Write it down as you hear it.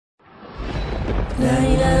لا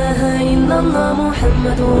إله إلا الله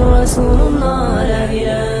محمد رسول الله لا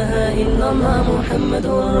إله إلا الله محمد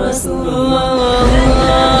رسول الله لا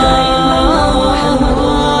إله إلا الله محمد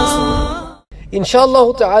رسول الله۔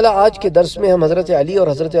 انشاءاللہ تعالی آج کے درس میں ہم حضرت علی اور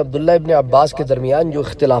حضرت عبداللہ ابن عباس کے درمیان جو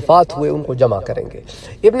اختلافات ہوئے ان کو جمع کریں گے۔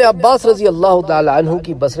 ابن عباس رضی اللہ تعالی عنہ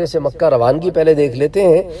کی بصرے سے مکہ روانگی پہلے دیکھ لیتے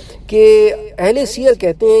ہیں کہ اہل سیر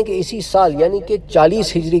کہتے ہیں کہ اسی سال یعنی کہ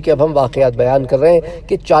 40 ہجری کے اب ہم واقعات بیان کر رہے ہیں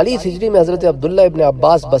کہ 40 ہجری میں حضرت عبداللہ ابن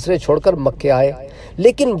عباس بصرے چھوڑ کر مکے آئے،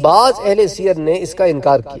 لیکن بعض اہل سیر نے اس کا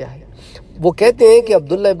انکار کیا ہے۔ وہ کہتے ہیں کہ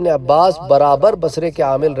عبداللہ ابن عباس برابر بصرے کے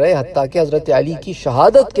عامل رہے، حتیٰ کہ حضرت علی کی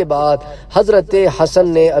شہادت کے بعد حضرت حسن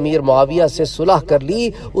نے امیر معاویہ سے صلح کر لی،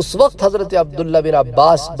 اس وقت حضرت عبداللہ بن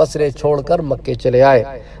عباس بصرے چھوڑ کر مکے چلے آئے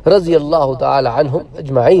رضی اللہ تعالی عنہم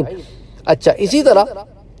اجمعین۔ اچھا، اسی طرح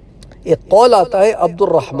ایک قول آتا ہے عبد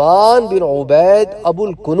الرحمن بن عبید ابو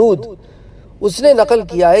الکنود، اس نے نقل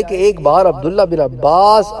کیا ہے کہ ایک بار عبداللہ بن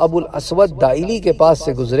عباس ابو الاسود دائلی کے پاس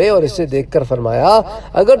سے گزرے اور اسے دیکھ کر فرمایا،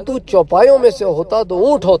 اگر تو چوپایوں میں سے ہوتا تو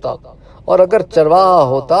اونٹ ہوتا، اور اگر چرواہا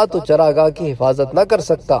ہوتا تو چراگاہ کی حفاظت نہ کر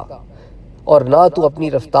سکتا، اور نہ تو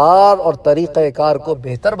اپنی رفتار اور طریقہ کار کو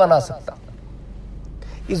بہتر بنا سکتا۔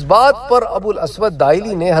 اس بات پر ابو الاسود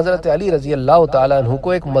دائلی نے حضرت علی رضی اللہ تعالیٰ عنہ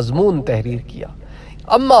کو ایک مضمون تحریر کیا۔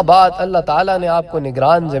 اما بعد، اللہ تعالیٰ نے آپ کو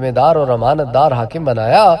نگران، ذمہ دار اور امانت دار حاکم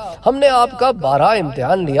بنایا۔ ہم نے آپ کا 12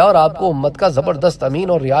 امتحان لیا اور آپ کو امت کا زبردست امین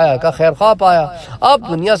اور رعایا کا خیر خواہ پایا۔ آپ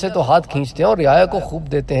دنیا سے تو ہاتھ کھینچتے ہیں اور رعایا کو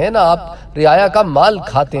خوب دیتے ہیں، نہ آپ رعایا کا مال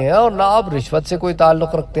کھاتے ہیں اور نہ آپ رشوت سے کوئی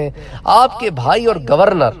تعلق رکھتے ہیں۔ آپ کے بھائی اور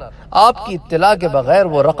گورنر آپ کی اطلاع کے بغیر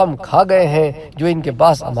وہ رقم کھا گئے ہیں جو ان کے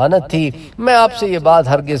پاس امانت تھی۔ میں آپ سے یہ بات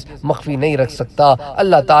ہرگز مخفی نہیں رکھ سکتا۔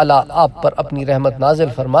 اللہ تعالیٰ آپ پر اپنی رحمت نازل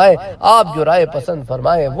فرمائے، آپ جو رائے پسند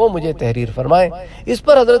فرمائے وہ مجھے تحریر فرمائے۔ اس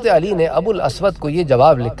پر حضرت علی نے ابو الاسود کو یہ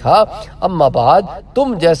جواب لکھا، اما بعد،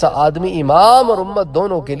 تم جیسا آدمی امام اور امت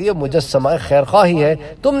دونوں کے لیے مجسمہ خیر خواہی ہے۔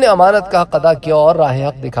 تم نے امانت کا حق ادا کیا اور راہ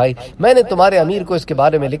حق دکھائی۔ میں نے تمہارے امیر کو اس کے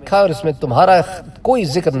بارے میں لکھا اور اس میں تمہارا کوئی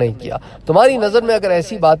ذکر نہیں کیا۔ تمہاری نظر میں اگر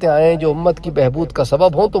ایسی باتیں آئیں جو امت کی بہبود کا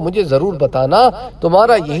سبب ہوں تو مجھے ضرور بتانا،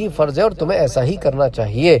 تمہارا یہی فرض ہے اور تمہیں ایسا ہی کرنا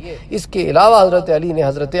چاہیے۔ اس کے علاوہ حضرت علی نے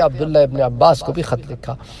حضرت عبداللہ ابن عباس کو بھی خط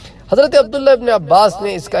لکھا۔ حضرت عبداللہ ابن عباس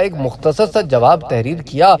نے اس کا ایک مختصر سا جواب تحریر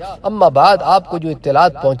کیا، اما بعد، آپ کو جو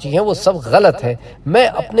اطلاعات پہنچی ہیں وہ سب غلط ہیں۔ میں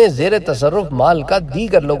اپنے زیر تصرف مال کا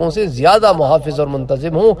دیگر لوگوں سے زیادہ محافظ اور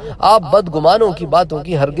منتظم ہوں۔ آپ بدگمانوں کی باتوں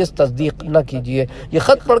کی ہرگز تصدیق نہ کیجیے۔ یہ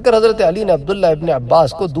خط پڑھ کر حضرت علی نے عبداللہ ابن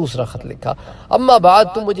عباس کو دوسرا خط لکھا، اما بعد،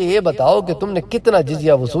 تم مجھے یہ بتاؤ کہ تم نے کتنا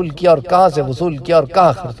جزیہ وصول کیا اور کہاں سے وصول کیا اور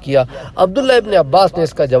کہاں خرچ کیا۔ عبداللہ ابن عباس نے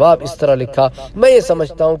اس کا جواب اس طرح لکھا، میں یہ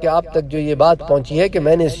سمجھتا ہوں کہ آپ تک جو یہ بات پہنچی ہے کہ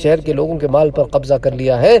میں نے اس شہر کے لوگوں کے مال پر قبضہ کر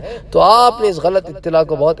لیا ہے، تو آپ نے اس غلط اطلاع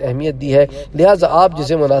کو بہت اہمیت دی ہے، لہٰذا آپ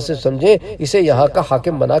جسے مناسب سمجھیں اسے یہاں کا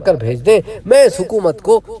حاکم بنا کر بھیج دیں۔ میں اس حکومت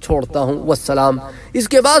کو چھوڑتا ہوں، والسلام۔ اس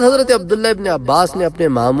کے بعد حضرت عبداللہ ابن عباس نے اپنے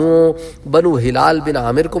ماموں بنو ہلال بن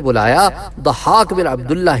عامر کو بلایا، ضحاک بن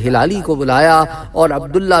عبداللہ ہلالی کو بلایا اور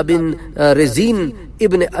عبداللہ بن رزین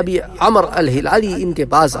ابن ابی عمر الہلالی ان کے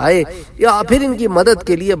پاس آئے، یا پھر ان کی مدد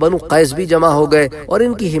کے لیے بنو قیس بھی جمع ہو گئے اور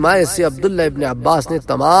ان کی حمایت سے عبداللہ ابن عباس نے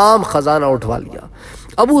تمام خزانہ اٹھوا لیا۔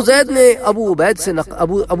 ابو زید نے ابو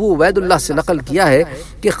عبید اللہ سے نقل کیا ہے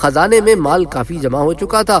کہ خزانے میں مال کافی جمع ہو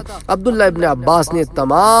چکا تھا۔ عبداللہ ابن عباس نے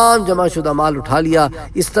تمام جمع شدہ مال اٹھا لیا۔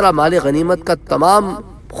 اس طرح مال غنیمت کا تمام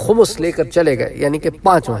خمس لے کر چلے گئے، یعنی کہ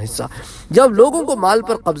 5واں حصہ۔ جب لوگوں کو مال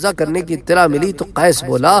پر قبضہ کرنے کی اطلاع ملی تو قیس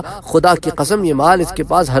بولا، خدا کی قسم یہ مال اس کے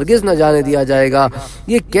پاس ہرگز نہ جانے دیا جائے گا۔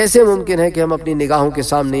 یہ کیسے ممکن ہے کہ ہم اپنی نگاہوں کے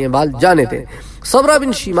سامنے یہ مال جانے دیں؟ صبرہ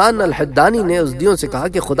بن شیمان الحدانی نے ازدیوں سے کہا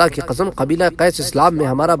کہ خدا کی قسم، قبیلہ قیس اسلام میں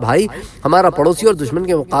ہمارا بھائی، ہمارا پڑوسی اور دشمن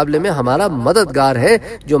کے مقابلے میں ہمارا مددگار ہے۔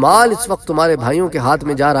 جو مال اس وقت تمہارے بھائیوں کے ہاتھ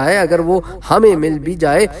میں جا رہا ہے، اگر وہ ہمیں مل بھی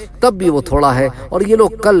جائے تب بھی وہ تھوڑا ہے، اور یہ لوگ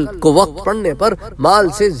کل کو وقت پڑنے پر مال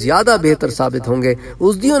سے زیادہ بہتر ثابت ہوں گے۔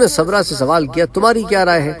 ازدیوں نے صبرہ سے سوال کیا، تمہاری کیا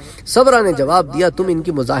رائے ہے؟ صبرہ نے جواب دیا، تم ان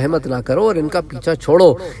کی مزاحمت نہ کرو اور ان کا پیچھا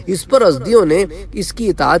چھوڑو۔ اس پر ازدیوں نے اس کی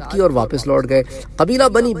اطاعت کی اور واپس لوٹ گئے۔ قبیلہ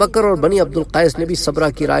بنی بکر اور بنی عبد القیس نے بھی صبرہ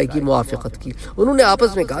کی رائے کی موافقت کی۔ انہوں نے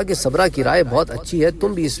آپس میں کہا کہ صبرہ کی رائے بہت اچھی ہے،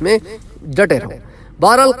 تم بھی اس میں ڈٹے رہو۔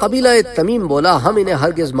 بہرحال قبیلہ تمیم بولا، ہم انہیں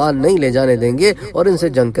ہرگز مال نہیں لے جانے دیں گے اور ان سے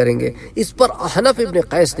جنگ کریں گے۔ اس پر احنف ابن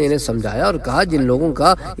قیس نے انہیں سمجھایا اور کہا، جن لوگوں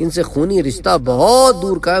کا ان سے خونی رشتہ بہت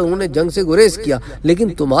دور کا ہے انہوں نے جنگ سے گریز کیا،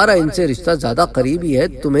 لیکن تمہارا ان سے رشتہ زیادہ قریبی ہے،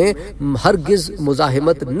 تمہیں ہرگز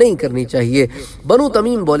مزاحمت نہیں کرنی چاہیے۔ بنو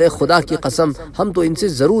تمیم بولے، خدا کی قسم ہم تو ان سے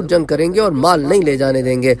ضرور جنگ کریں گے اور مال نہیں لے جانے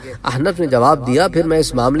دیں گے۔ احنف نے جواب دیا، پھر میں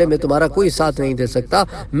اس معاملے میں تمہارا کوئی ساتھ نہیں دے سکتا،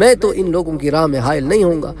 میں تو ان لوگوں کی راہ میں حائل نہیں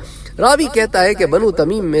ہوں گا۔ راوی کہتا ہے کہ بنو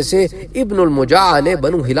تمیم میں سے ابن المجاع نے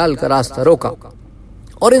بنو ہلال کا راستہ روکا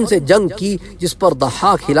اور ان سے جنگ کی، جس پر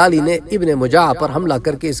ضحاک ہلالی نے ابن مجاع پر حملہ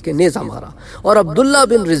کر کے اس کے نیزہ مارا، اور عبداللہ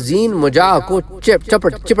بن رزین مجاع کو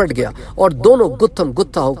چپٹ گیا اور دونوں گتھم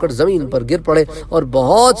گتھا ہو کر زمین پر گر پڑے، اور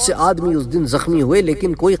بہت سے آدمی اس دن زخمی ہوئے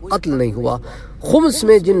لیکن کوئی قتل نہیں ہوا۔ خمس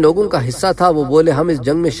میں جن لوگوں کا حصہ تھا وہ بولے ہم اس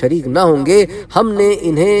جنگ میں شریک نہ ہوں گے، ہم نے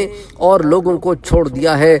انہیں اور لوگوں کو چھوڑ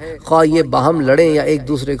دیا ہے، خواہ یہ باہم لڑیں یا ایک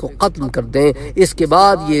دوسرے کو قتل کر دیں۔ اس کے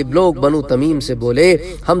بعد یہ لوگ بنو تمیم سے بولے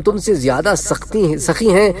ہم تم سے زیادہ سخی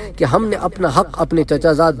ہیں کہ ہم نے اپنا حق اپنے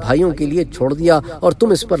چچا زاد بھائیوں کے لیے چھوڑ دیا اور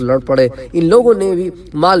تم اس پر لڑ پڑے۔ ان لوگوں نے بھی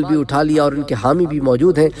مال بھی اٹھا لیا اور ان کے حامی بھی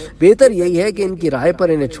موجود ہیں، بہتر یہی ہے کہ ان کی رائے پر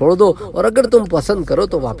انہیں چھوڑ دو اور اگر تم پسند کرو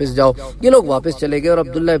تو واپس جاؤ۔ یہ لوگ واپس چلے گئے اور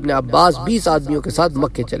عبداللہ ابن عباس 20 آدمیوں کے ساتھ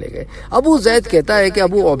مکے چلے گئے۔ ابو زید کہتا ہے کہ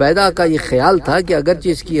ابو عبیدہ کا یہ خیال تھا کہ اگرچہ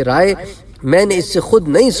اس کی رائے میں نے اس سے خود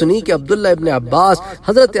نہیں سنی کہ عبداللہ ابن عباس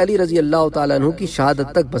حضرت علی رضی اللہ تعالیٰ عنہ کی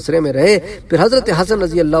شہادت تک بصرے میں رہے، پھر حضرت حسن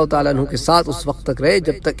رضی اللہ تعالیٰ عنہ کے ساتھ اس وقت تک رہے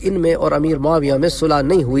جب تک ان میں اور امیر معاویہ میں صلح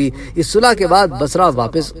نہیں ہوئی۔ اس صلح کے بعد بصرہ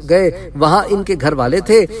واپس گئے، وہاں ان کے گھر والے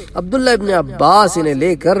تھے۔ عبداللہ ابن عباس انہیں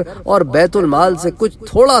لے کر اور بیت المال سے کچھ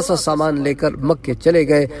تھوڑا سا سامان لے کر مکے چلے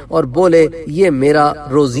گئے اور بولے یہ میرا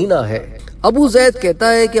روزینہ ہے۔ ابو زید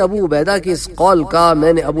کہتا ہے کہ ابو عبیدہ کے اس قول کا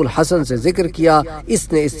میں نے ابو الحسن سے ذکر کیا،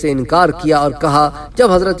 اس نے اس سے انکار کیا اور کہا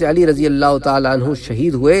جب حضرت علی رضی اللہ تعالیٰ عنہ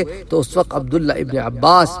شہید ہوئے تو اس وقت عبداللہ ابن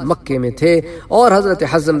عباس مکے میں تھے اور حضرت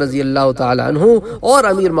حسن رضی اللہ تعالیٰ عنہ اور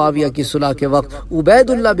امیر معاویہ کی صلح کے وقت عبید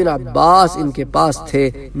اللہ بن عباس ان کے پاس تھے،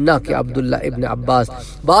 نہ کہ عبداللہ ابن عباس۔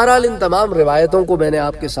 بہرحال ان تمام روایتوں کو میں نے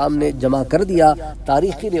آپ کے سامنے جمع کر دیا۔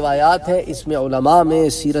 تاریخی روایات ہیں، اس میں علماء میں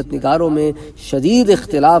سیرت نگاروں میں شدید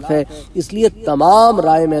اختلاف ہے، اس لیے تمام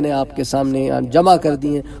رائے میں نے آپ کے سامنے جمع کر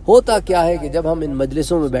دی ہیں۔ ہوتا کیا ہے کہ جب ہم ان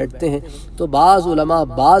مجلسوں میں بیٹھتے ہیں تو بعض علماء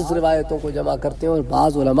بعض روایتوں کو جمع کرتے ہیں اور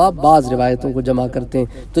بعض علماء بعض روایتوں کو جمع کرتے ہیں،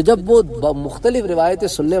 تو جب وہ مختلف روایتیں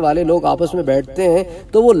سننے والے لوگ آپس میں بیٹھتے ہیں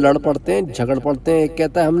تو وہ لڑ پڑتے ہیں، جھگڑ پڑتے ہیں، ایک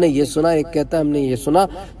کہتا ہے ہم نے یہ سنا، ایک کہتا ہے ہم نے یہ سنا۔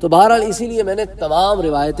 تو بہرحال اسی لیے میں نے تمام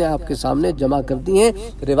روایتیں آپ کے سامنے جمع کر دی ہیں۔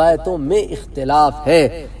 روایتوں میں اختلاف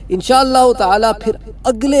ہے، انشاءاللہ تعالی پھر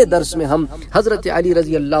اگلے درس میں ہم حضرت علی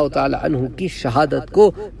رضی اللہ تعالی عنہ کی شہادت کو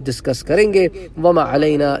ڈسکس کریں گے۔ وما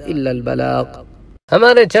علینا الا البلاغ۔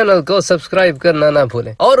 ہمارے چینل کو سبسکرائب کرنا نہ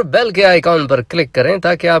بھولیں اور بیل کے آئیکن پر کلک کریں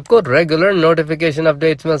تاکہ آپ کو ریگولر نوٹیفیکیشن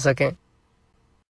اپڈیٹس مل سکیں۔